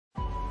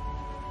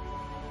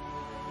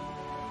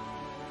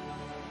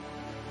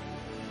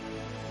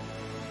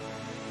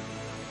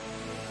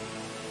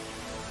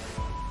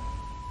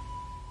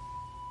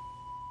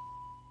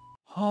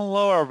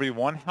Hello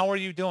everyone, how are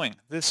you doing?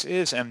 This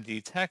is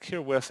MD Tech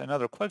here with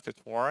another quick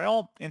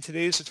tutorial. In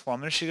today's tutorial, I'm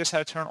going to show you guys how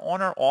to turn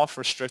on or off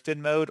restricted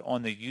mode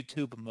on the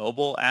YouTube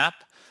mobile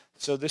app.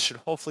 So this should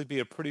hopefully be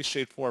a pretty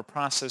straightforward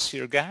process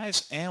here,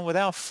 guys. And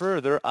without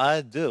further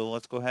ado,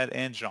 let's go ahead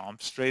and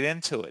jump straight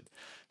into it.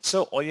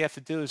 So all you have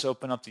to do is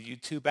open up the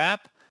YouTube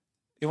app.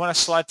 You want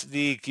to select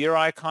the gear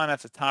icon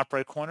at the top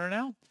right corner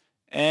now.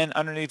 And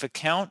underneath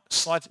Account,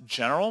 select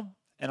General.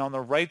 And on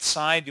the right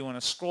side, you want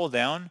to scroll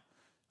down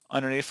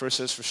underneath where it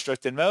says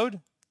restricted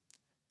mode.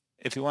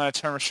 If you want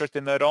to turn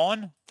restricted mode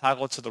on,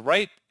 toggle it to the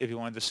right. If you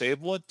want to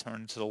disable it,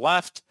 turn it to the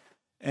left.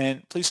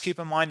 And please keep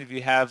in mind if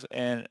you have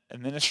an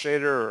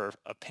administrator or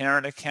a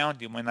parent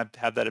account, you might not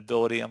have that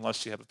ability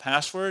unless you have a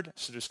password.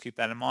 So just keep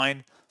that in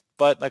mind.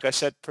 But like I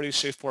said, pretty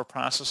straightforward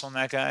process on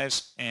that,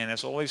 guys. And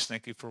as always,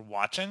 thank you for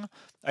watching.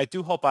 I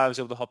do hope I was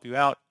able to help you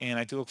out, and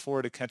I do look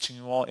forward to catching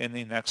you all in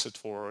the next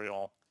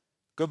tutorial.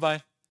 Goodbye.